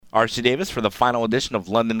R.C. Davis for the final edition of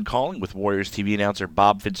London Calling with Warriors TV announcer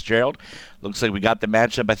Bob Fitzgerald. Looks like we got the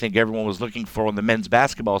matchup I think everyone was looking for on the men's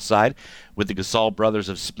basketball side with the Gasol brothers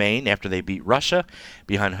of Spain after they beat Russia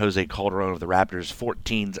behind Jose Calderon of the Raptors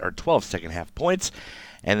 12 second-half points.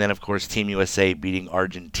 And then, of course, Team USA beating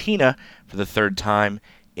Argentina for the third time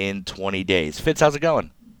in 20 days. Fitz, how's it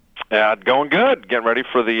going? Going good. Getting ready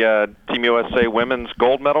for the Team USA women's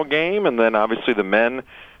gold medal game, and then obviously the men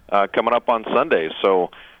coming up on Sunday. So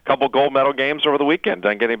a couple gold medal games over the weekend.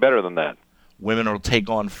 Doesn't get any better than that. Women will take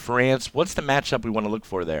on France. What's the matchup we want to look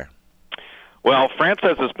for there? Well, France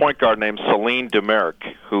has this point guard named Celine Demerck,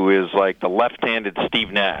 who is like the left-handed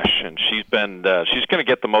Steve Nash, and she's going to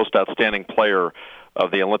get the most outstanding player of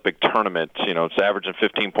the Olympic tournament. You know, it's averaging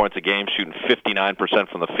 15 points a game, shooting 59%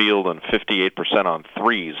 from the field and 58% on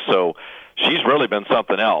threes. So she's really been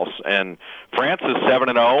something else. And France is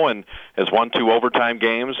 7-0 and has won 2 overtime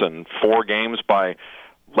games and 4 games by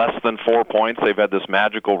less than 4 points. They've had this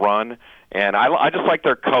magical run. And I just like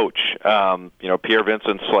their coach. Pierre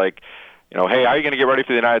Vincent's like, hey, how are you going to get ready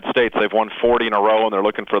for the United States? They've won 40 in a row, and they're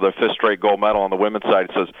looking for their 5th straight gold medal on the women's side.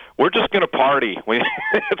 He says, we're just going to party.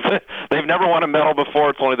 They've never won a medal before.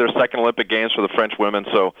 It's only their second Olympic Games for the French women,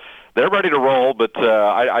 so they're ready to roll, but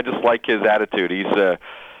I just like his attitude.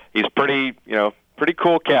 He's pretty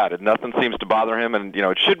cool cat, and nothing seems to bother him, and,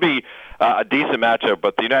 it should be a decent matchup,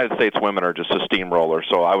 but the United States women are just a steamroller,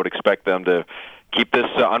 so I would expect them to keep this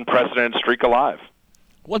unprecedented streak alive.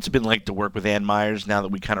 What's it been like to work with Ann Myers now that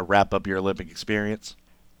we kind of wrap up your Olympic experience?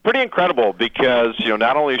 Pretty incredible because,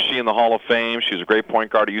 not only is she in the Hall of Fame, she was a great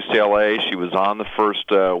point guard at UCLA. She was on the first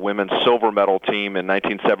women's silver medal team in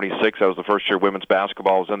 1976. That was the first year women's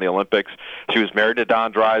basketball was in the Olympics. She was married to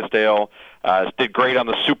Don Drysdale, did great on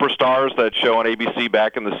the Superstars, that show on ABC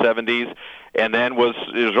back in the 70s, and then was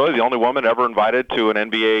really the only woman ever invited to an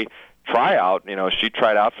NBA tryout. She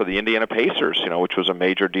tried out for the Indiana Pacers, which was a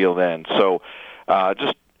major deal then. So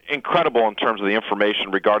just incredible in terms of the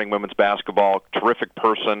information regarding women's basketball. Terrific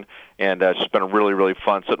person, and it's been really, really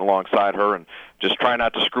fun sitting alongside her and just trying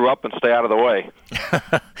not to screw up and stay out of the way.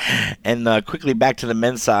 And quickly back to the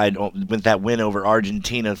men's side with that win over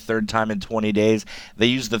Argentina, third time in 20 days. They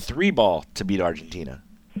used the 3-ball to beat Argentina.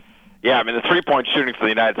 Yeah, I mean, the three-point shooting for the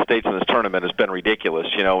United States in this tournament has been ridiculous.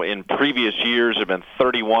 In previous years, it have been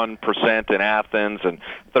 31% in Athens and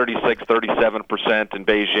 37% in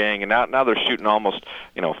Beijing, and now they're shooting almost,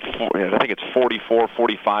 I think it's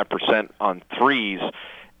 45% on threes,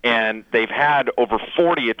 and they've had over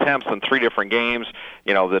 40 attempts in 3 different games.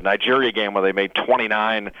 The Nigeria game where they made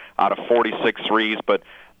 29 out of 46 threes, but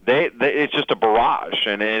it's just a barrage,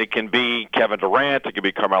 and it can be Kevin Durant, it can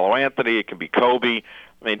be Carmelo Anthony, it can be Kobe.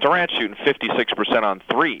 I mean, Durant's shooting 56% on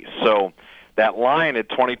threes, so that line at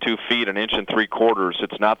 22 feet, 1 3/4 inches,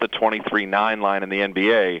 it's not the 23-9 line in the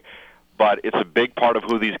NBA, but it's a big part of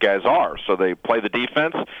who these guys are. So they play the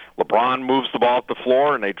defense, LeBron moves the ball up the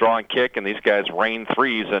floor, and they draw and kick, and these guys rain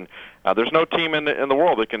threes, and there's no team in the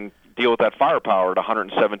world that can deal with that firepower at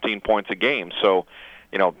 117 points a game. So,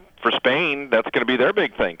 for Spain, that's going to be their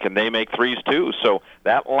big thing. Can they make threes too? So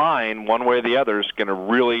that line, one way or the other, is going to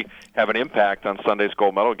really have an impact on Sunday's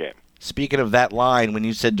gold medal game. Speaking of that line, when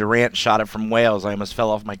you said Durant shot it from Wales, I almost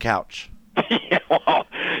fell off my couch. Yeah, well,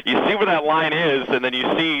 you see where that line is, and then you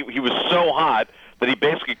see he was so hot that he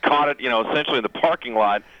basically caught it, essentially in the parking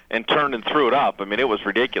lot and turned and threw it up. I mean, it was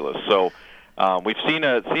ridiculous. So we've seen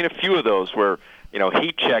a few of those where,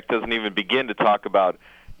 heat check doesn't even begin to talk about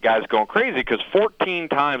guys going crazy, because 14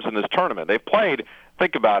 times in this tournament, they've played,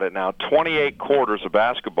 think about it now, 28 quarters of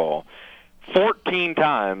basketball. 14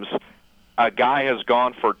 times a guy has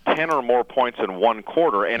gone for 10 or more points in 1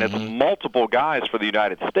 quarter, and it's multiple guys for the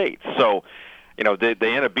United States. So, they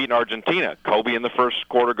end up beating Argentina. Kobe in the first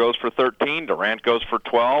quarter goes for 13, Durant goes for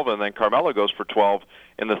 12, and then Carmelo goes for 12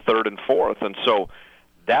 in the third and fourth. And so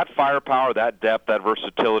that firepower, that depth, that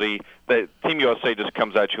versatility, the Team USA just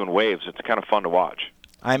comes at you in waves. It's kind of fun to watch.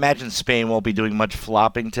 I imagine Spain won't be doing much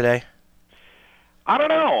flopping today. I don't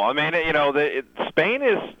know. I mean, Spain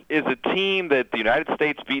is a team that the United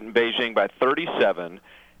States beat in Beijing by 37,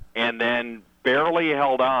 and then barely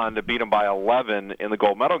held on to beat them by 11 in the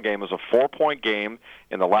gold medal game. It was a 4-point game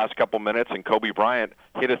in the last couple minutes, and Kobe Bryant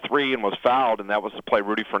hit a 3 and was fouled, and that was the play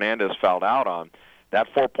Rudy Fernandez fouled out on.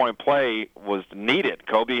 That 4-point play was needed.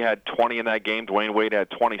 Kobe had 20 in that game. Dwayne Wade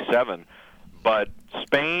had 27. But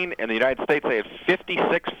Spain and the United States, they had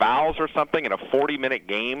 56 fouls or something in a 40-minute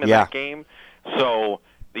game in that game. So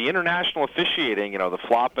the international officiating, the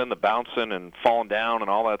flopping, the bouncing, and falling down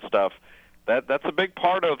and all that stuff, that's a big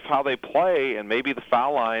part of how they play, and maybe the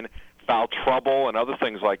foul line, foul trouble, and other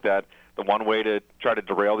things like that, the one way to try to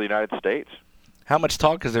derail the United States. How much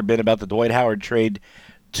talk has there been about the Dwight Howard trade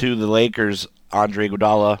to the Lakers? Andre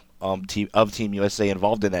Iguodala of Team USA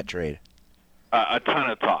involved in that trade? A ton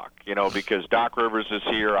of talk, because Doc Rivers is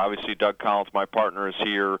here. Obviously, Doug Collins, my partner, is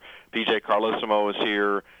here. PJ Carlesimo is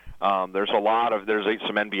here. There's some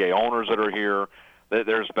NBA owners that are here.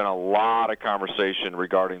 There's been a lot of conversation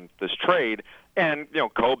regarding this trade. And,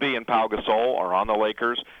 Kobe and Pau Gasol are on the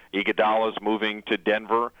Lakers. Iguodala's moving to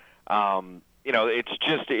Denver.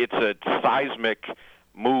 It's a seismic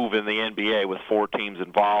move in the NBA with 4 teams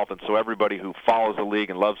involved. And so everybody who follows the league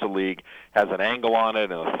and loves the league has an angle on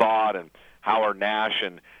it and a thought. And Howard Nash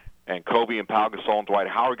and Kobe and Pau Gasol and Dwight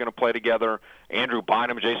Howard going to play together. Andrew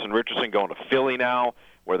Bynum, Jason Richardson going to Philly now,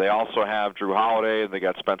 where they also have Drew Holiday, and they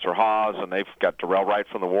got Spencer Hawes, and they've got Darrell Wright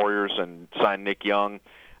from the Warriors and signed Nick Young.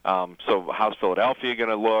 So how's Philadelphia going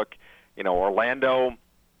to look? Orlando,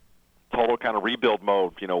 total kind of rebuild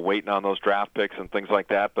mode, waiting on those draft picks and things like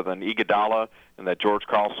that. But then Iguodala and that George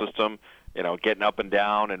Karl system, getting up and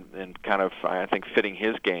down and kind of, I think, fitting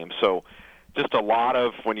his game. So just a lot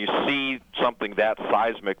of, when you see something that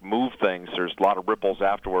seismic move things, there's a lot of ripples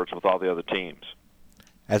afterwards with all the other teams.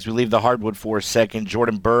 As we leave the hardwood for a second,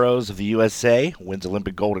 Jordan Burroughs of the USA wins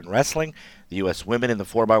Olympic gold in wrestling. The U.S. women in the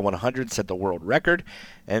 4x100 set the world record.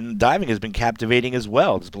 And diving has been captivating as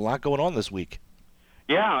well. There's been a lot going on this week.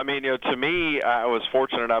 Yeah, to me, I was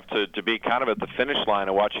fortunate enough to be kind of at the finish line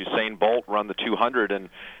and watch Usain Bolt run the 200 and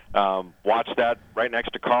watch that right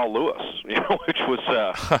next to Carl Lewis,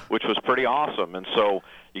 which was pretty awesome. And so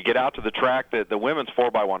you get out to the track, the women's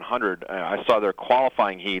 4x100. I saw their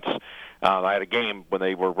qualifying heats. I had a game when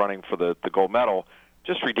they were running for the gold medal.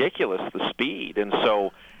 Just ridiculous, the speed. And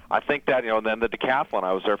so I think that, and then the decathlon,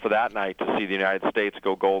 I was there for that night to see the United States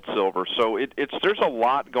go gold, silver. So there's a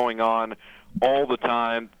lot going on all the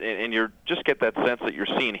time, and you just get that sense that you're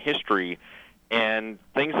seeing history and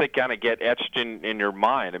things that kind of get etched in your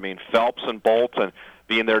mind. Phelps and Bolt, and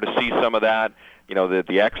being there to see some of that,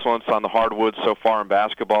 the excellence on the hardwood so far in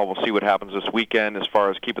basketball. We'll see what happens this weekend as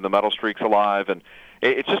far as keeping the medal streaks alive, and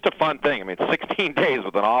it's just a fun thing. 16 days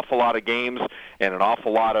with an awful lot of games and an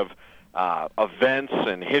awful lot of events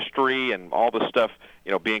and history and all this stuff,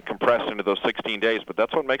 being compressed into those 16 days. But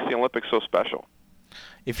that's what makes the Olympics so special.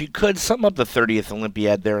 If you could sum up the 30th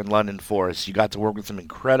Olympiad there in London for us, you got to work with some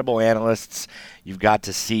incredible analysts. You've got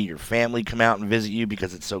to see your family come out and visit you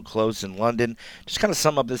because it's so close in London. Just kind of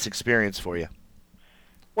sum up this experience for you.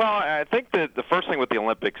 Well, I think that the first thing with the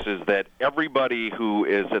Olympics is that everybody who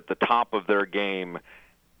is at the top of their game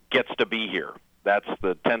gets to be here. That's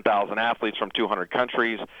the 10,000 athletes from 200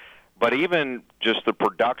 countries. But even just the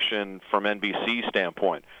production from NBC's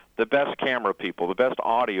standpoint, the best camera people, the best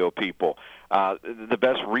audio people, the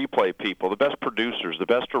best replay people, the best producers, the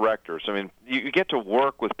best directors. You get to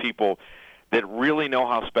work with people that really know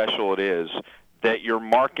how special it is, that you're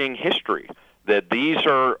marking history, that these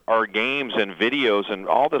are games and videos and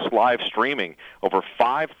all this live streaming, over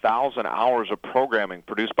 5,000 hours of programming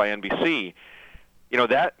produced by NBC,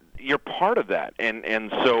 that you're part of that.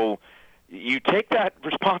 And so you take that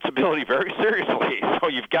responsibility very seriously. So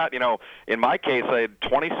you've got, in my case, I had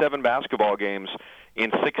 27 basketball games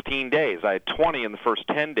in 16 days. I had 20 in the first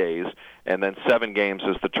 10 days, and then 7 games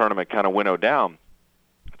as the tournament kind of winnowed down.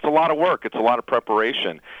 It's a lot of work. It's a lot of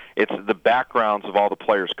preparation. It's the backgrounds of all the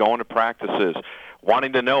players, going to practices,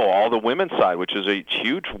 wanting to know all the women's side, which is a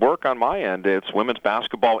huge work on my end. It's women's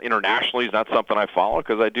basketball internationally is not something I follow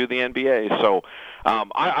because I do the NBA. So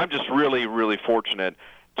I'm just really, really fortunate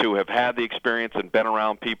to have had the experience and been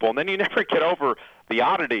around people. And then you never get over the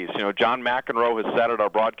oddities. John McEnroe has sat at our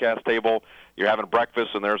broadcast table. You're having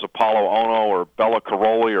breakfast, and there's Apollo Ono or Bella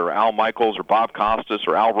Caroli or Al Michaels or Bob Costas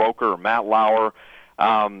or Al Roker or Matt Lauer,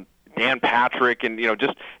 Dan Patrick, and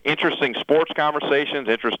just interesting sports conversations.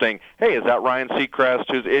 Interesting. Hey, is that Ryan Seacrest?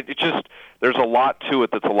 It just, there's a lot to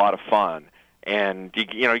it that's a lot of fun, and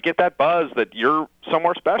you get that buzz that you're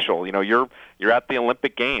somewhere special. You're at the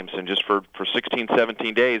Olympic Games, and just for 16,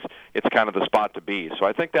 17 days, it's kind of the spot to be. So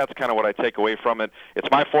I think that's kind of what I take away from it. It's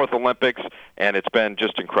my 4th Olympics, and it's been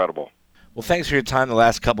just incredible. Well, thanks for your time the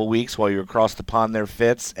last couple weeks while you were across the pond there,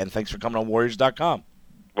 Fitz, and thanks for coming on Warriors.com.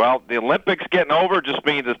 Well, the Olympics getting over just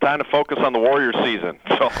means it's time to focus on the Warriors season.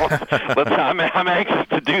 So I'm anxious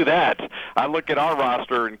to do that. I look at our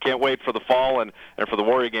roster and can't wait for the fall and for the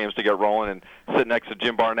Warrior games to get rolling and sit next to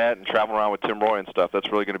Jim Barnett and travel around with Tim Roy and stuff. That's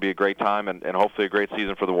really going to be a great time and hopefully a great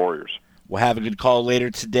season for the Warriors. We'll have a good call later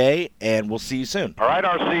today, and we'll see you soon. All right,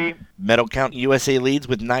 RC. Medal count: USA leads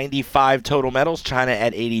with 95 total medals, China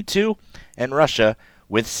at 82, and Russia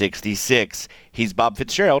with 66. He's Bob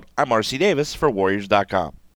Fitzgerald. I'm RC Davis for Warriors.com.